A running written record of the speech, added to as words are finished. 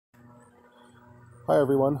Hi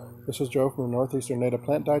everyone, this is Joe from the Northeastern Native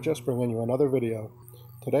Plant Digest bringing you another video.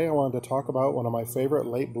 Today I wanted to talk about one of my favorite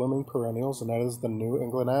late blooming perennials, and that is the New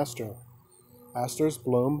England Aster. Asters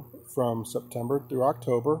bloom from September through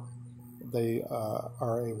October. They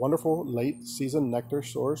are a wonderful late season nectar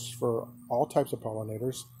source for all types of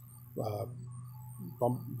pollinators.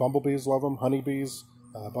 Bumblebees love them, honeybees,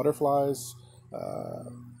 butterflies.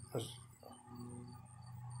 There's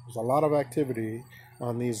a lot of activity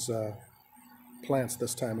on these plants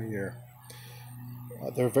this time of year.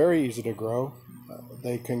 They're very easy to grow.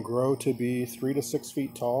 They can grow to be 3 to 6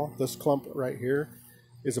 feet tall. This clump right here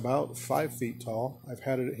is about 5 feet tall. I've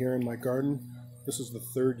had it here in my garden. This is the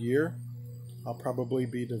third year. I'll probably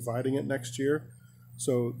be dividing it next year.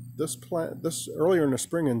 So this plant, earlier in the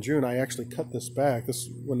spring in June, I actually cut this back.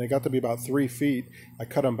 When they got to be about 3 feet, I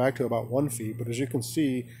cut them back to about 1 feet. But as you can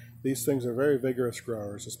see, these things are very vigorous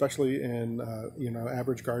growers, especially in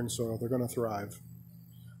average garden soil. They're going to thrive.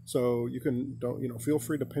 So you can feel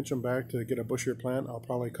free to pinch them back to get a bushier plant. I'll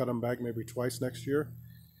probably cut them back maybe twice next year.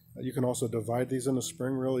 You can also divide these in the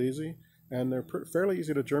spring real easy, and they're fairly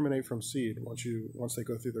easy to germinate from seed once they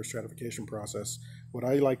go through their stratification process. What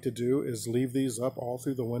I like to do is leave these up all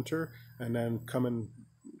through the winter, and then come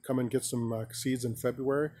and get some seeds in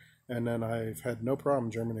February, and then I've had no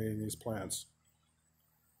problem germinating these plants.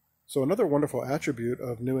 So another wonderful attribute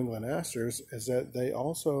of New England Asters is that they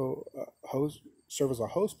also serve as a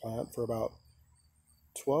host plant for about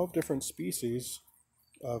 12 different species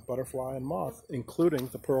of butterfly and moth, including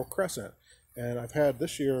the pearl crescent. And I've had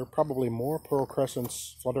this year probably more pearl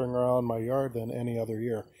crescents fluttering around my yard than any other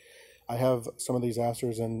year. I have some of these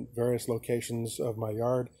asters in various locations of my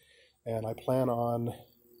yard, and I plan on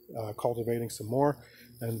cultivating some more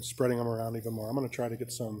and spreading them around even more. I'm going to try to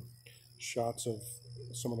get some shots of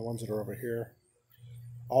some of the ones that are over here.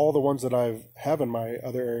 All the ones that I have in my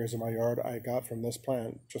other areas of my yard I got from this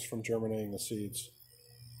plant, just from germinating the seeds.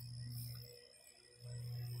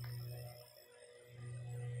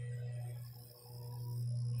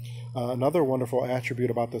 Another wonderful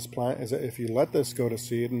attribute about this plant is that if you let this go to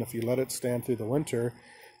seed and if you let it stand through the winter,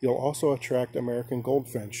 you'll also attract American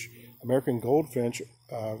Goldfinch. American Goldfinch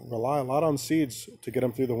rely a lot on seeds to get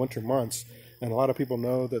them through the winter months. And a lot of people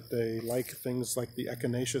know that they like things like the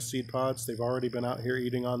echinacea seed pods. They've already been out here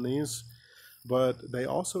eating on these. But they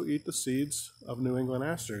also eat the seeds of New England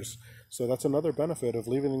Asters. So that's another benefit of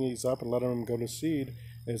leaving these up and letting them go to seed,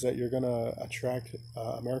 is that you're going to attract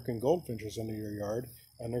American goldfinches into your yard,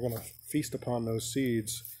 and they're going to feast upon those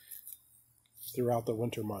seeds throughout the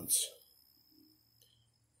winter months.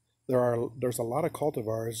 There's a lot of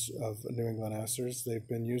cultivars of New England Asters. They've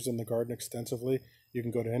been used in the garden extensively. You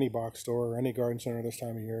can go to any box store or any garden center this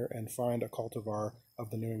time of year and find a cultivar of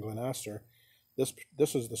the New England Aster.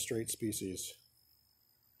 This is the straight species.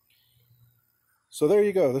 So there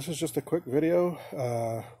you go. This is just a quick video.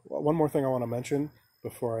 One more thing I want to mention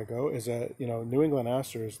before I go is that, New England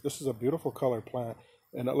Asters, this is a beautiful colored plant,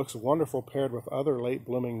 and it looks wonderful paired with other late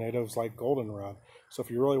blooming natives like goldenrod. So if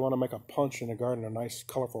you really want to make a punch in the garden, a nice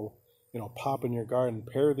colorful pop in your garden,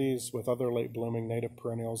 pair these with other late blooming native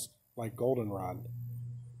perennials like goldenrod.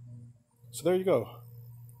 So there you go.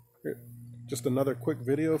 Just another quick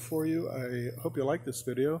video for you. I hope you like this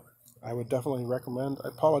video. I would definitely recommend. I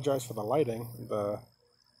apologize for the lighting. The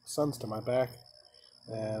sun's to my back,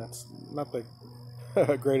 and it's not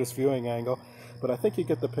the greatest viewing angle, but I think you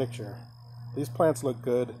get the picture. These plants look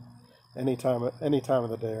good any time of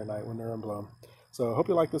the day or night when they're in bloom. So I hope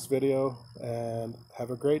you like this video, and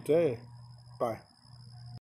have a great day. Bye.